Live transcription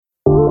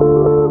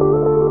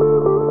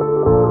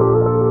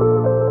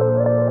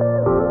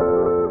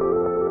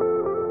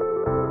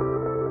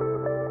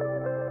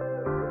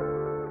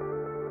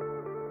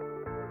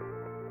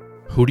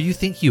Who do you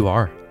think you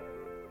are?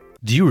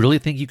 Do you really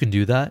think you can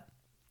do that?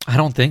 I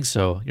don't think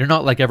so. You're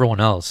not like everyone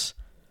else.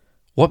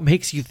 What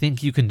makes you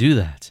think you can do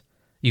that?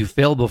 You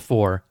failed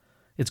before.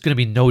 It's going to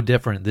be no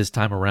different this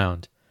time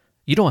around.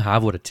 You don't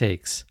have what it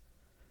takes.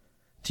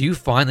 Do you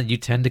find that you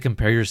tend to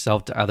compare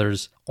yourself to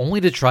others only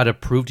to try to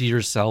prove to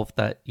yourself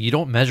that you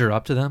don't measure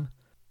up to them?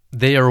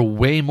 They are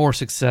way more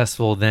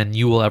successful than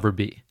you will ever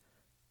be.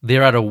 They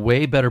are at a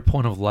way better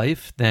point of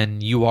life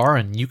than you are,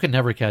 and you can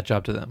never catch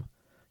up to them.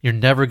 You're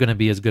never going to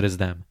be as good as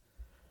them.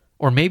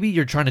 Or maybe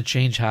you're trying to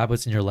change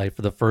habits in your life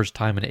for the first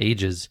time in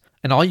ages,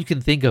 and all you can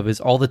think of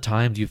is all the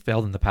times you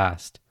failed in the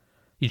past.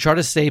 You try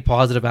to say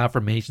positive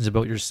affirmations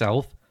about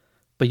yourself,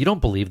 but you don't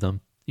believe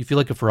them. You feel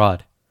like a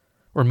fraud.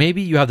 Or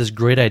maybe you have this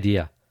great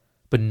idea,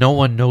 but no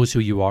one knows who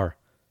you are.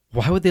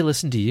 Why would they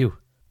listen to you?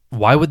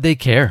 Why would they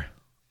care?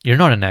 You're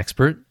not an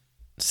expert.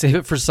 Save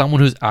it for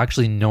someone who's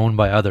actually known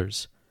by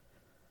others.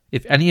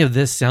 If any of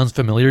this sounds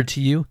familiar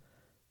to you,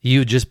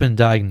 you've just been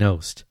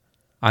diagnosed.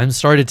 I'm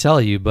sorry to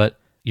tell you, but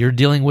you're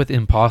dealing with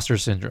imposter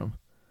syndrome.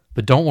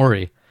 But don't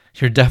worry,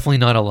 you're definitely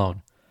not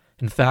alone.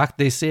 In fact,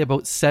 they say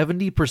about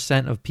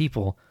 70% of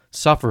people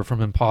suffer from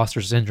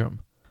imposter syndrome.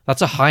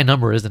 That's a high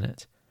number, isn't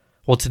it?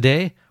 Well,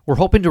 today, we're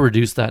hoping to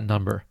reduce that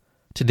number.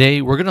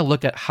 Today, we're going to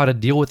look at how to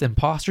deal with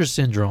imposter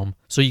syndrome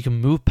so you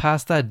can move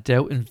past that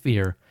doubt and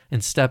fear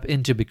and step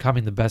into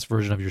becoming the best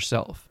version of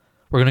yourself.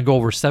 We're going to go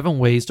over 7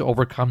 ways to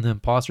overcome the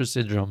imposter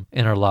syndrome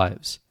in our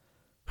lives.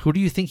 Who do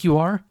you think you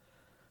are?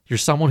 You're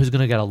someone who's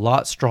going to get a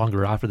lot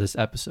stronger after this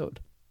episode.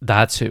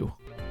 That's who.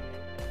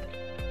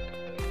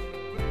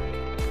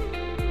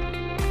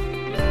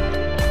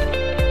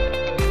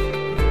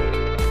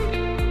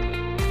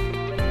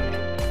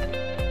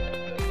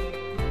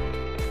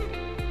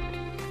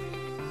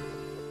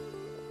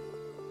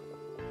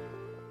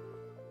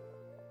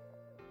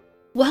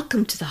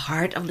 Welcome to the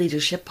Heart of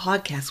Leadership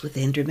podcast with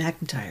Andrew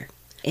McIntyre.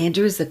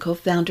 Andrew is the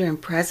co-founder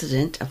and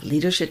president of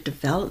Leadership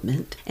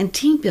Development and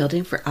Team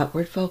Building for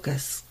Outward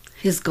Focus.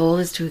 His goal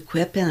is to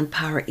equip and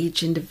empower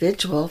each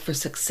individual for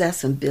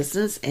success in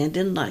business and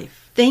in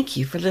life. Thank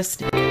you for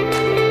listening.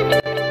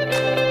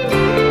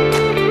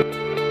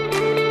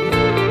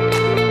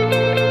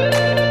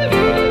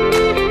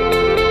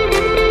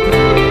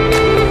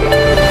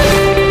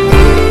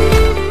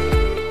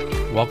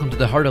 Welcome to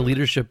the Heart of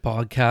Leadership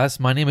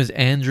podcast. My name is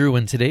Andrew,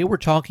 and today we're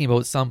talking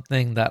about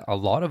something that a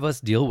lot of us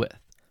deal with,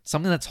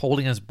 something that's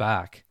holding us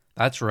back.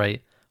 That's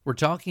right, we're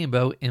talking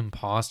about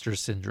imposter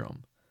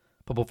syndrome.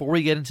 But before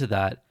we get into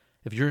that,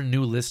 if you're a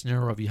new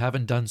listener or if you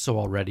haven't done so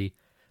already,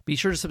 be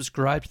sure to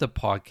subscribe to the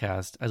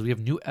podcast as we have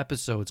new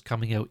episodes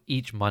coming out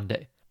each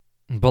Monday.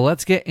 But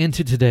let's get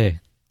into today.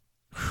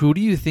 Who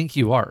do you think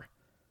you are?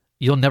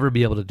 You'll never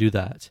be able to do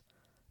that.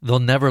 They'll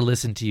never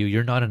listen to you.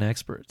 You're not an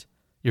expert.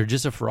 You're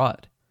just a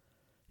fraud.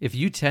 If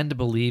you tend to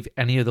believe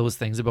any of those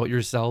things about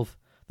yourself,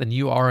 then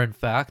you are in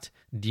fact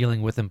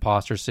dealing with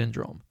imposter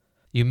syndrome.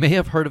 You may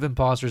have heard of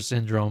imposter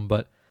syndrome,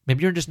 but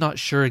maybe you're just not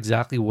sure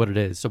exactly what it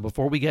is. So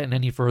before we get in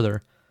any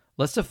further,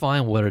 let's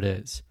define what it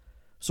is.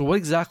 So what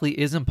exactly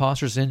is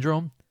imposter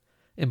syndrome?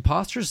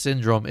 Imposter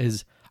syndrome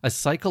is a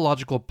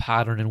psychological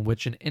pattern in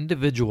which an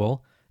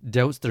individual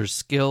doubts their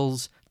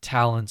skills,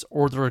 talents,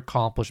 or their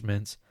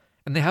accomplishments,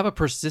 and they have a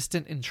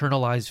persistent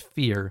internalized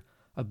fear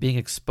of being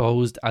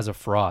exposed as a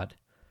fraud.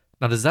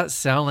 Now, does that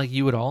sound like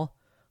you at all?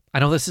 I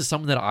know this is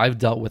something that I've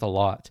dealt with a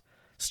lot.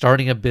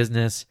 Starting a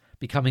business,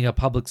 becoming a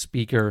public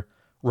speaker,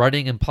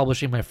 writing and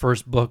publishing my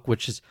first book,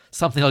 which is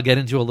something I'll get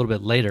into a little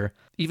bit later.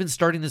 Even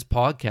starting this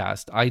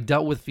podcast, I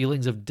dealt with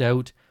feelings of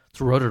doubt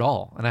throughout it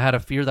all. And I had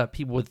a fear that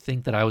people would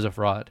think that I was a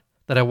fraud,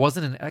 that I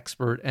wasn't an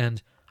expert,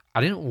 and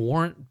I didn't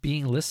warrant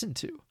being listened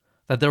to,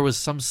 that there was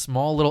some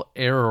small little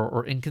error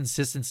or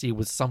inconsistency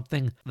with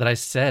something that I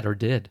said or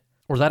did,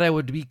 or that I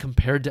would be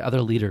compared to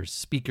other leaders,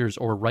 speakers,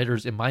 or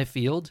writers in my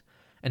field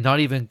and not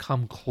even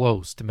come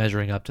close to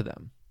measuring up to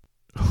them.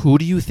 Who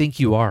do you think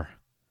you are?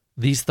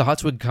 These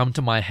thoughts would come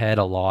to my head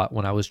a lot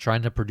when I was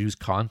trying to produce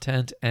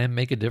content and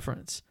make a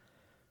difference.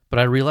 But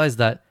I realized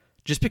that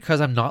just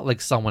because I'm not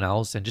like someone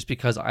else and just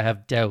because I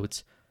have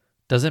doubts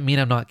doesn't mean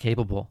I'm not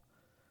capable.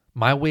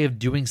 My way of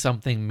doing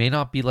something may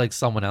not be like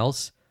someone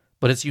else,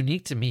 but it's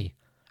unique to me,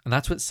 and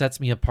that's what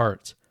sets me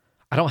apart.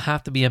 I don't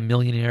have to be a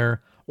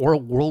millionaire or a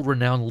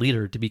world-renowned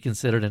leader to be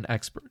considered an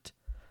expert.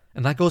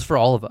 And that goes for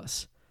all of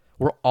us.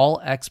 We're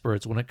all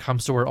experts when it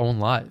comes to our own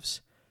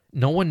lives.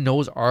 No one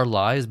knows our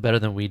lives better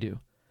than we do.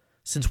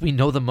 Since we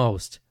know the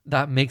most,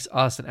 that makes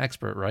us an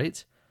expert,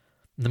 right?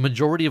 The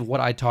majority of what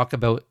I talk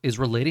about is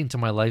relating to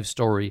my life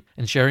story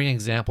and sharing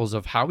examples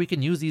of how we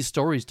can use these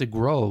stories to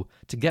grow,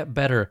 to get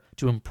better,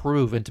 to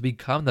improve, and to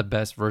become the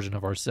best version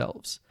of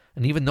ourselves.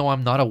 And even though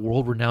I'm not a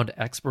world-renowned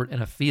expert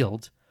in a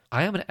field,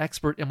 I am an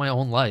expert in my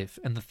own life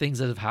and the things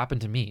that have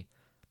happened to me.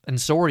 And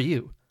so are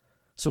you.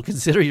 So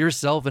consider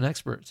yourself an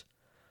expert.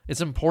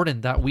 It's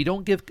important that we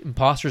don't give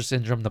imposter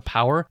syndrome the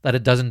power that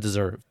it doesn't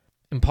deserve.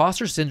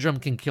 Imposter syndrome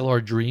can kill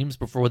our dreams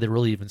before they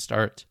really even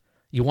start.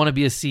 You want to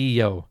be a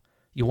CEO.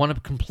 You want to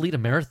complete a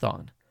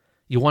marathon.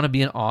 You want to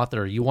be an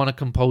author. You want to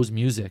compose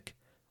music.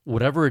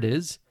 Whatever it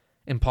is,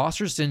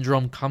 Imposter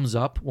syndrome comes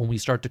up when we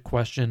start to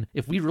question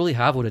if we really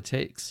have what it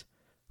takes.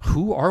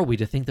 Who are we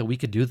to think that we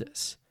could do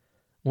this?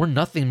 We're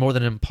nothing more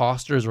than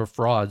imposters or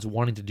frauds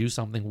wanting to do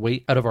something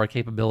way out of our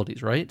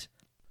capabilities, right?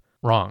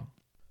 Wrong.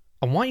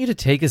 I want you to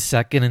take a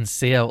second and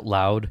say out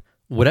loud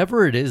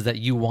whatever it is that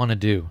you want to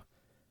do.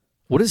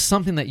 What is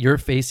something that you're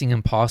facing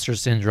imposter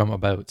syndrome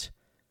about?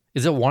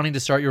 Is it wanting to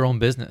start your own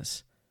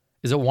business?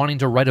 Is it wanting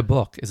to write a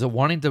book? Is it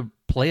wanting to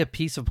play a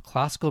piece of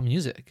classical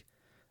music?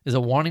 Is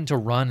it wanting to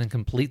run and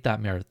complete that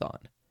marathon?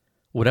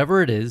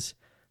 Whatever it is,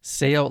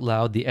 say out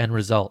loud the end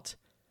result.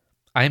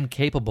 I am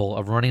capable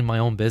of running my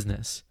own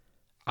business.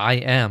 I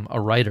am a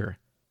writer.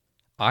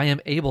 I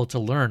am able to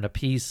learn a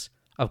piece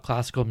of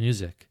classical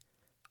music.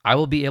 I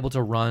will be able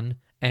to run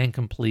and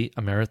complete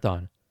a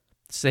marathon.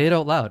 Say it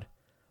out loud.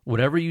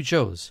 Whatever you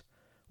chose,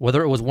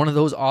 whether it was one of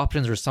those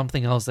options or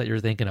something else that you're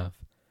thinking of.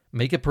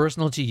 Make it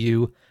personal to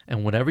you,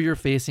 and whatever you're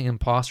facing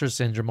imposter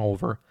syndrome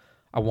over,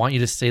 I want you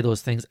to say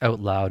those things out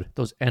loud,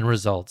 those end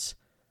results.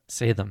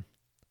 Say them.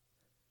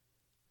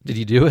 Did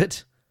you do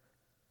it?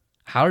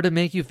 How did it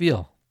make you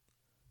feel?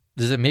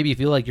 Does it maybe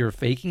feel like you're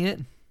faking it?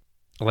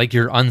 Like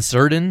you're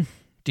uncertain?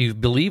 Do you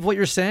believe what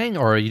you're saying,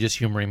 or are you just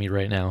humoring me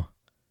right now?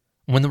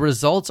 When the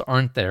results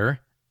aren't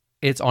there,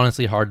 it's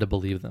honestly hard to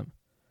believe them.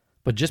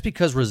 But just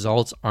because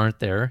results aren't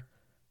there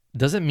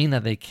doesn't mean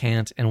that they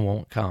can't and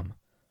won't come.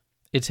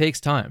 It takes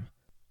time.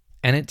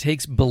 And it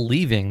takes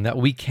believing that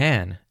we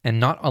can and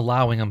not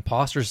allowing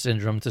imposter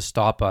syndrome to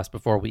stop us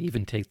before we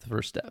even take the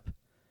first step.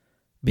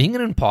 Being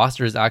an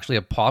imposter is actually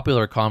a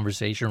popular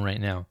conversation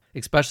right now,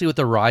 especially with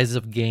the rise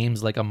of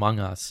games like Among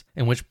Us,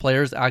 in which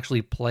players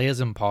actually play as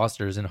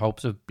imposters in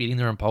hopes of beating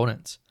their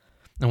opponents.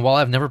 And while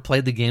I've never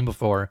played the game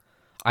before,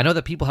 I know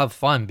that people have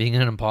fun being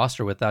an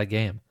imposter with that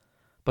game.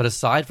 But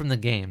aside from the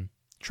game,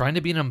 trying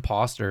to be an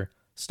imposter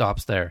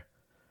stops there.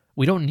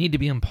 We don't need to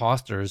be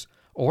imposters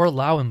or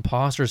allow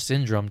imposter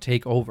syndrome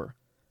take over.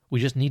 We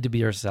just need to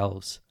be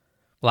ourselves.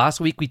 Last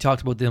week we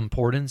talked about the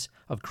importance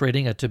of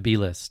creating a to-be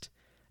list.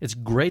 It's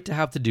great to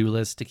have to-do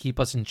lists to keep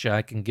us in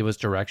check and give us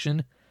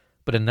direction,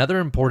 but another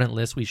important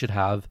list we should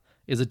have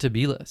is a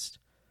to-be list.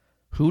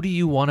 Who do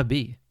you want to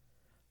be?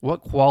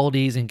 What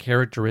qualities and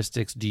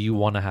characteristics do you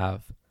want to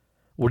have?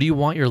 What do you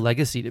want your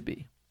legacy to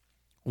be?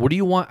 What do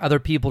you want other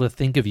people to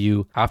think of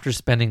you after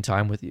spending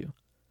time with you?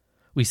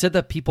 We said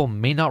that people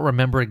may not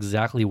remember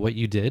exactly what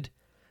you did,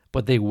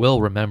 but they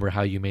will remember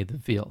how you made them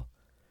feel.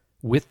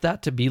 With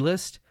that to-be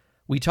list,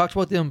 we talked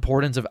about the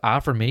importance of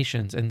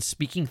affirmations and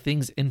speaking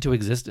things into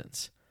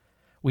existence.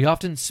 We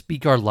often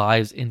speak our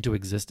lives into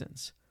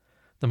existence.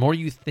 The more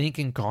you think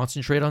and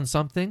concentrate on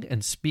something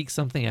and speak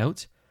something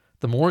out,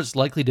 the more it's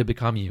likely to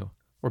become you.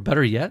 Or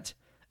better yet,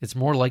 it's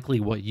more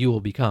likely what you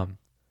will become.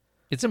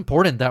 It's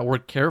important that we're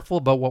careful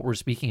about what we're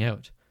speaking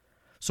out.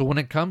 So when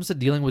it comes to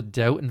dealing with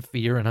doubt and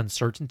fear and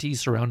uncertainty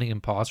surrounding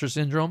imposter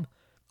syndrome,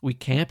 we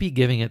can't be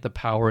giving it the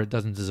power it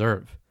doesn't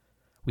deserve.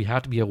 We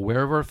have to be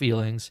aware of our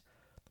feelings,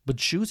 but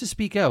choose to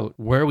speak out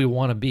where we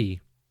want to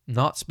be,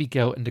 not speak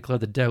out and declare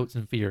the doubts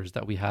and fears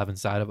that we have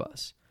inside of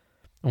us.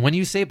 And when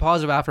you say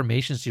positive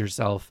affirmations to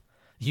yourself,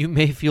 you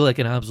may feel like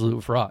an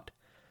absolute fraud.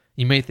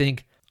 You may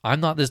think, I'm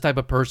not this type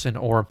of person,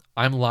 or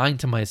I'm lying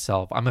to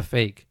myself, I'm a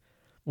fake.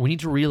 We need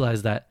to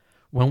realize that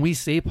when we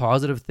say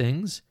positive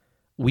things,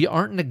 we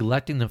aren't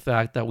neglecting the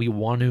fact that we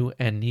want to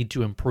and need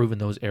to improve in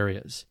those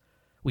areas.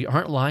 We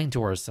aren't lying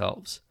to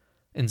ourselves.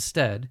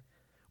 Instead,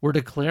 we're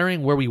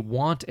declaring where we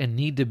want and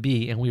need to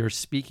be, and we are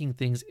speaking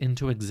things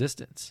into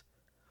existence.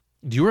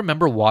 Do you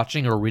remember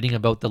watching or reading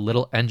about the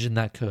little engine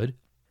that could?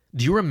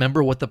 Do you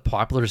remember what the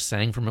popular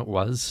saying from it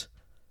was?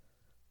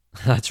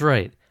 That's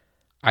right.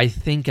 I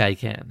think I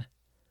can.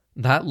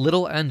 That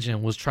little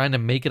engine was trying to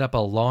make it up a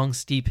long,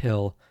 steep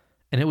hill,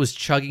 and it was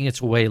chugging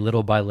its way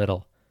little by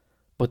little.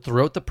 But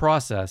throughout the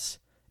process,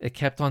 it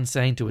kept on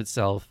saying to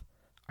itself,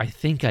 I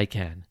think I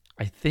can.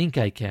 I think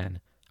I can.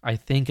 I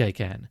think I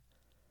can.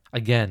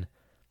 Again,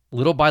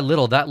 little by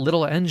little, that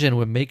little engine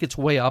would make its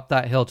way up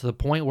that hill to the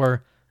point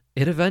where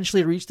it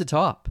eventually reached the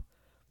top.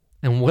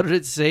 And what did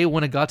it say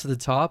when it got to the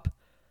top?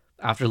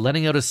 After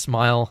letting out a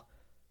smile,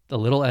 the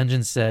little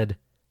engine said,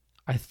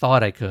 I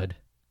thought I could.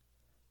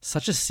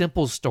 Such a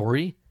simple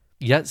story,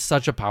 yet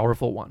such a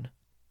powerful one.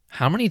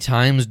 How many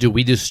times do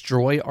we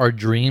destroy our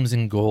dreams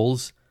and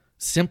goals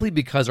simply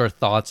because our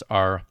thoughts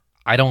are,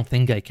 I don't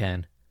think I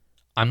can.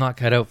 I'm not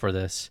cut out for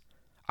this.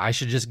 I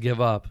should just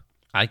give up.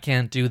 I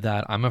can't do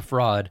that. I'm a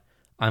fraud.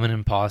 I'm an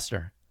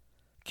imposter.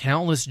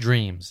 Countless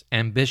dreams,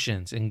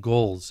 ambitions, and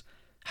goals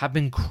have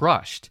been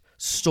crushed,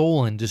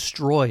 stolen,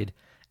 destroyed,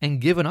 and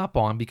given up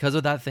on because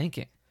of that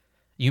thinking.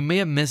 You may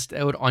have missed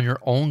out on your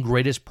own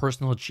greatest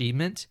personal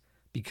achievement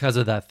because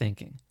of that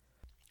thinking.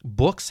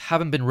 Books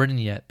haven't been written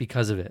yet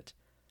because of it.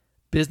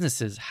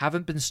 Businesses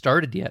haven't been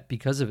started yet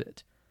because of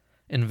it.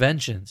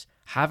 Inventions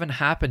haven't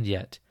happened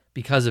yet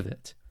because of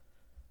it.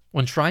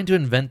 When trying to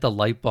invent the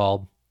light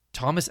bulb,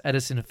 Thomas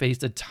Edison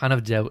faced a ton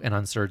of doubt and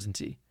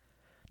uncertainty.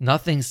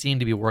 Nothing seemed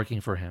to be working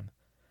for him.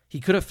 He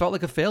could have felt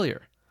like a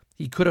failure.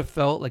 He could have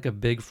felt like a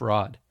big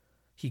fraud.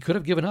 He could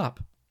have given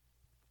up.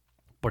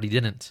 But he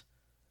didn't.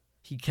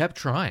 He kept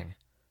trying,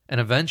 and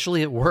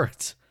eventually it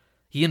worked.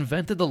 He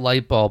invented the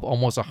light bulb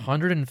almost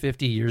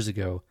 150 years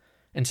ago,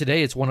 and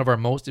today it's one of our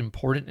most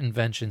important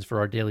inventions for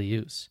our daily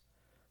use.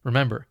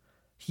 Remember,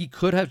 he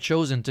could have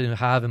chosen to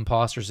have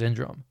imposter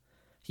syndrome.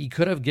 He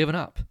could have given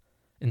up.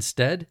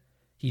 Instead,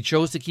 he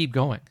chose to keep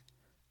going,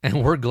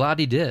 and we're glad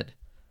he did.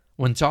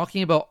 When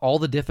talking about all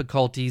the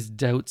difficulties,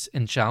 doubts,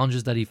 and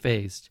challenges that he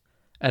faced,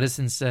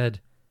 Edison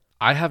said,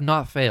 "I have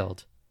not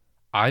failed.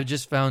 I've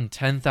just found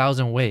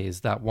 10,000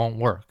 ways that won't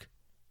work."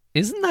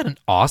 Isn't that an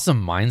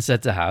awesome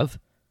mindset to have?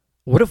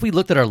 What if we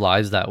looked at our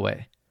lives that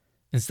way?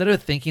 Instead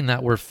of thinking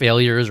that we're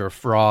failures or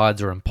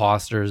frauds or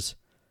imposters,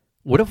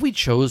 what if we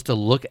chose to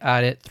look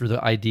at it through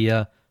the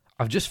idea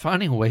of just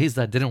finding ways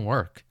that didn't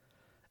work?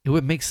 It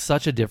would make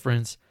such a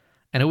difference,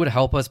 and it would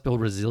help us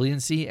build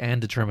resiliency and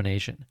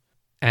determination.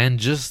 And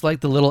just like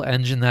the little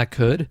engine that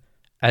could,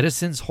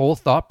 Edison's whole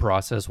thought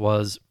process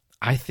was,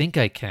 I think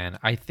I can,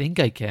 I think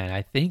I can,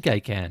 I think I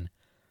can,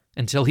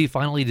 until he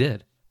finally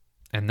did.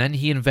 And then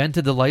he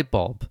invented the light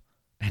bulb,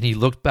 and he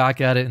looked back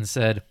at it and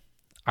said,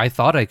 I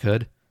thought I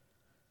could.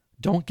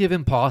 Don't give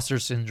imposter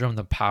syndrome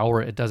the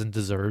power it doesn't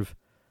deserve,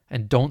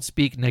 and don't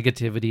speak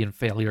negativity and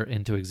failure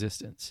into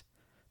existence.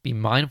 Be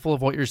mindful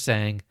of what you're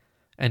saying,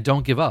 and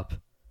don't give up.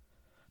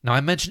 Now,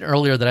 I mentioned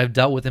earlier that I've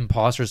dealt with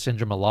imposter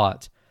syndrome a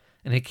lot,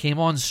 and it came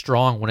on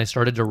strong when I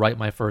started to write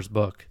my first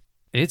book.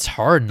 It's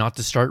hard not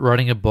to start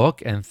writing a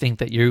book and think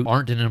that you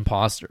aren't an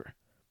imposter.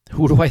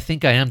 Who do I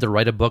think I am to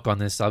write a book on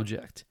this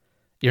subject?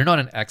 You're not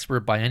an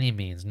expert by any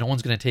means. No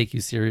one's going to take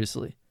you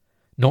seriously.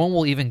 No one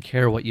will even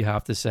care what you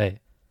have to say.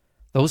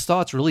 Those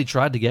thoughts really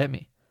tried to get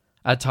me.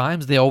 At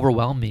times, they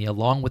overwhelmed me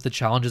along with the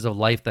challenges of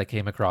life that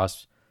came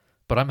across,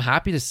 but I'm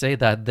happy to say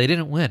that they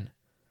didn't win.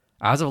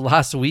 As of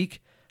last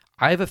week,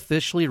 I've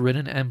officially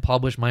written and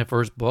published my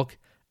first book,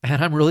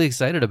 and I'm really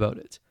excited about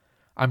it.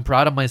 I'm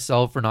proud of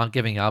myself for not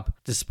giving up,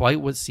 despite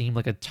what seemed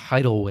like a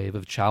tidal wave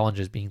of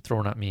challenges being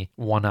thrown at me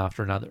one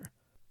after another.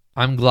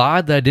 I'm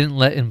glad that I didn't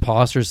let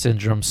imposter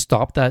syndrome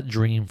stop that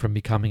dream from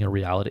becoming a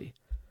reality.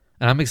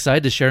 And I'm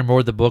excited to share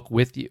more of the book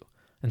with you.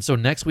 And so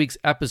next week's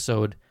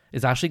episode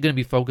is actually going to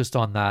be focused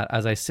on that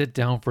as I sit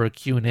down for a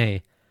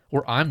Q&A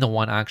where I'm the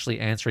one actually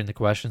answering the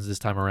questions this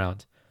time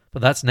around.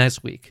 But that's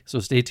next week, so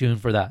stay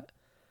tuned for that.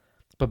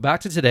 But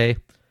back to today,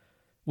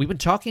 we've been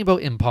talking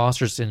about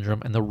imposter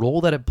syndrome and the role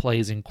that it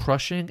plays in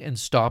crushing and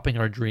stopping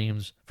our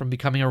dreams from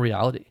becoming a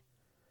reality.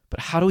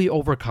 But how do we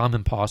overcome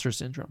imposter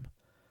syndrome?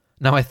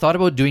 Now, I thought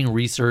about doing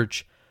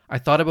research. I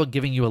thought about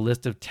giving you a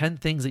list of 10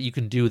 things that you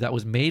can do that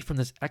was made from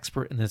this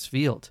expert in this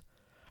field.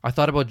 I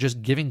thought about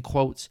just giving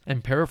quotes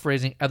and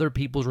paraphrasing other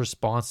people's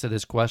response to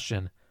this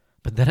question.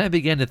 But then I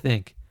began to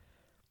think,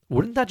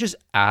 wouldn't that just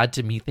add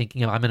to me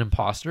thinking I'm an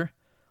imposter?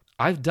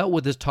 I've dealt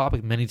with this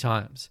topic many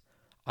times.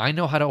 I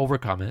know how to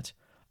overcome it.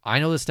 I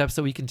know the steps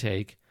that we can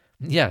take.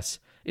 Yes,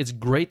 it's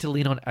great to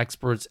lean on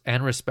experts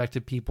and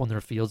respected people in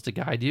their fields to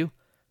guide you.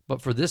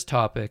 But for this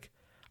topic,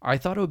 I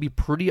thought it would be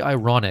pretty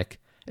ironic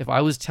if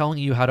I was telling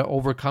you how to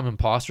overcome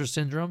imposter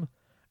syndrome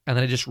and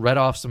then I just read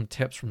off some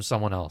tips from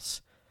someone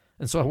else.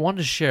 And so I wanted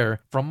to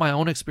share from my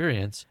own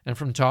experience and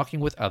from talking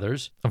with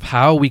others of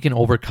how we can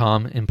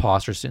overcome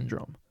imposter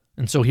syndrome.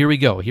 And so here we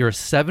go. Here are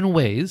 7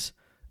 ways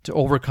to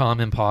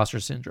overcome imposter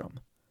syndrome.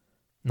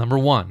 Number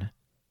 1,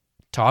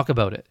 talk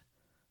about it.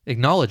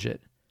 Acknowledge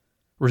it.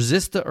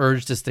 Resist the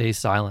urge to stay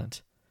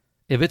silent.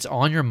 If it's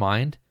on your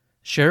mind,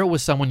 share it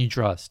with someone you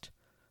trust.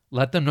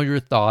 Let them know your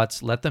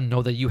thoughts. Let them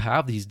know that you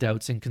have these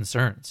doubts and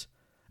concerns.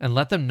 And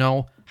let them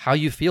know how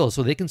you feel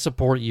so they can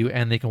support you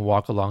and they can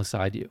walk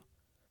alongside you.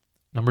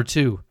 Number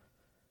 2,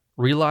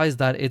 realize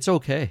that it's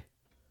okay.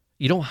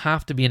 You don't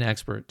have to be an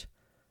expert.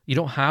 You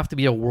don't have to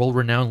be a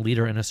world-renowned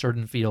leader in a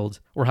certain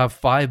field or have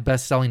 5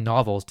 best-selling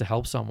novels to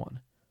help someone.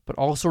 But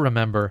also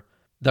remember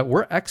that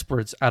we're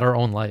experts at our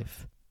own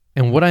life.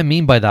 And what I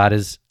mean by that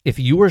is if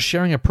you are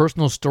sharing a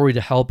personal story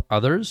to help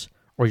others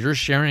or you're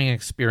sharing an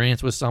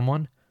experience with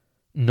someone,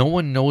 no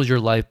one knows your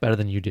life better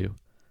than you do.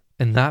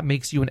 And that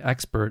makes you an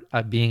expert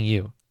at being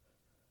you.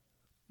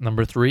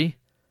 Number 3,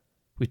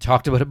 we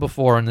talked about it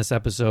before in this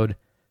episode.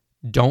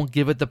 Don't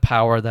give it the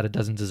power that it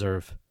doesn't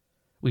deserve.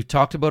 We've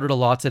talked about it a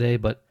lot today,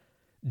 but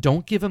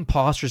don't give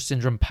imposter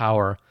syndrome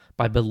power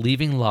by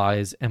believing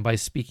lies and by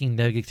speaking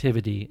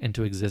negativity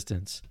into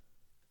existence.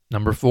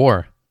 Number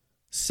 4,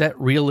 set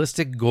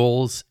realistic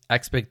goals,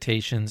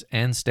 expectations,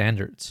 and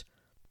standards.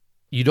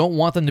 You don't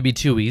want them to be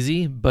too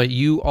easy, but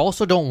you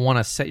also don't want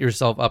to set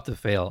yourself up to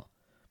fail.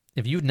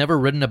 If you've never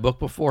written a book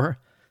before,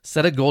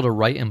 set a goal to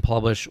write and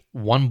publish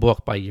 1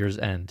 book by year's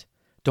end.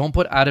 Don't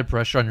put added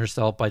pressure on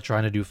yourself by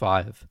trying to do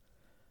 5.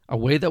 A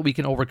way that we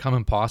can overcome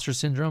imposter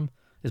syndrome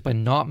is by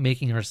not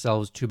making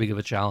ourselves too big of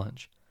a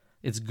challenge.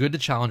 It's good to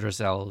challenge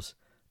ourselves,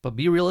 but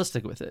be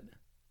realistic with it.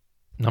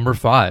 Number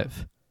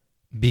 5,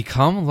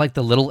 become like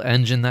the little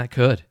engine that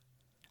could.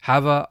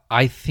 Have a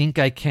I think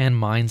I can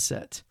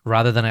mindset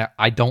rather than a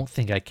I don't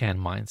think I can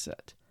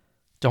mindset.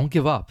 Don't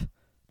give up.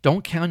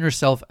 Don't count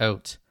yourself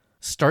out.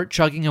 Start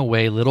chugging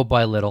away little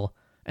by little,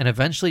 and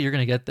eventually you're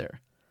going to get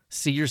there.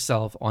 See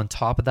yourself on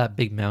top of that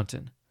big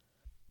mountain.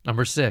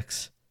 Number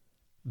 6,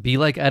 be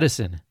like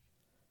Edison.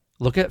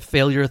 Look at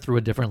failure through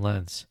a different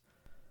lens.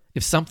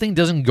 If something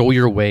doesn't go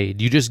your way,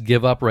 do you just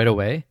give up right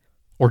away?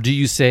 Or do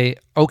you say,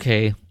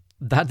 okay,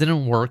 that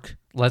didn't work.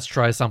 Let's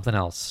try something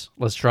else.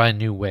 Let's try a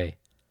new way.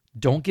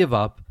 Don't give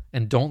up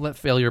and don't let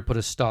failure put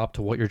a stop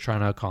to what you're trying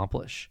to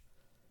accomplish.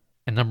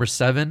 And number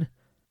 7,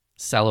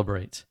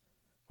 celebrate.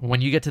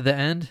 When you get to the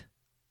end,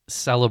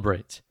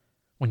 celebrate.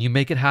 When you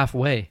make it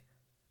halfway,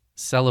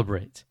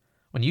 celebrate.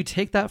 When you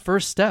take that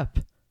first step,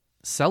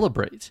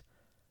 celebrate.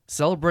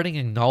 Celebrating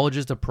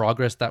acknowledges the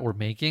progress that we're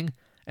making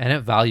and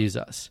it values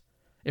us.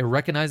 It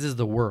recognizes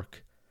the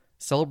work.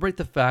 Celebrate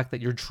the fact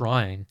that you're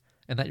trying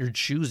and that you're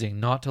choosing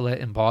not to let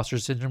imposter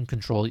syndrome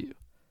control you.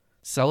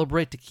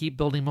 Celebrate to keep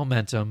building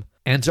momentum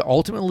and to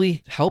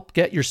ultimately help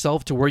get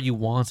yourself to where you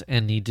want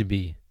and need to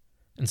be.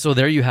 And so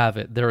there you have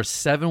it. There are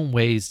 7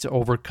 ways to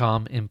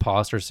overcome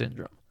imposter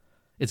syndrome.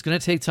 It's going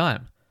to take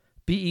time.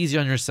 Be easy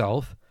on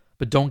yourself,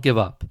 but don't give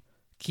up.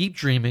 Keep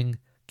dreaming,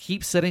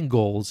 keep setting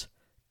goals,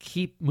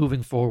 keep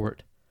moving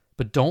forward.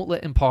 But don't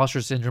let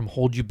imposter syndrome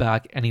hold you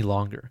back any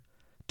longer.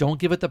 Don't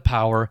give it the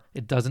power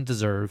it doesn't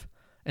deserve,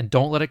 and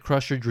don't let it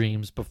crush your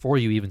dreams before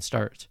you even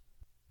start.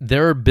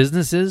 There are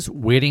businesses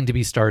waiting to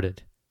be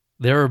started.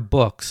 There are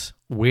books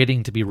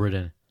waiting to be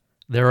written.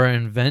 There are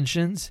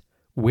inventions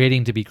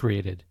waiting to be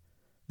created.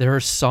 There are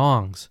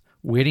songs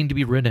waiting to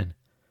be written.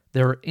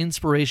 There are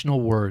inspirational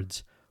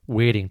words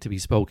waiting to be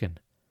spoken.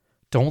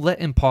 Don't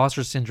let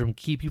imposter syndrome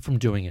keep you from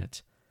doing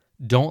it.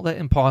 Don't let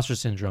imposter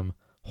syndrome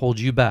hold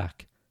you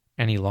back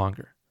any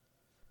longer.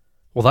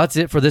 Well, that's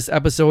it for this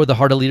episode of the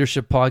Heart of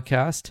Leadership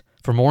podcast.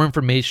 For more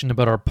information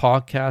about our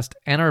podcast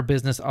and our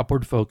business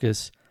Upward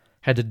Focus,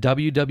 head to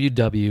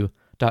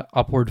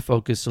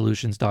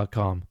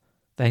www.upwardfocussolutions.com.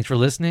 Thanks for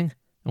listening,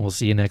 and we'll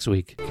see you next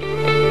week.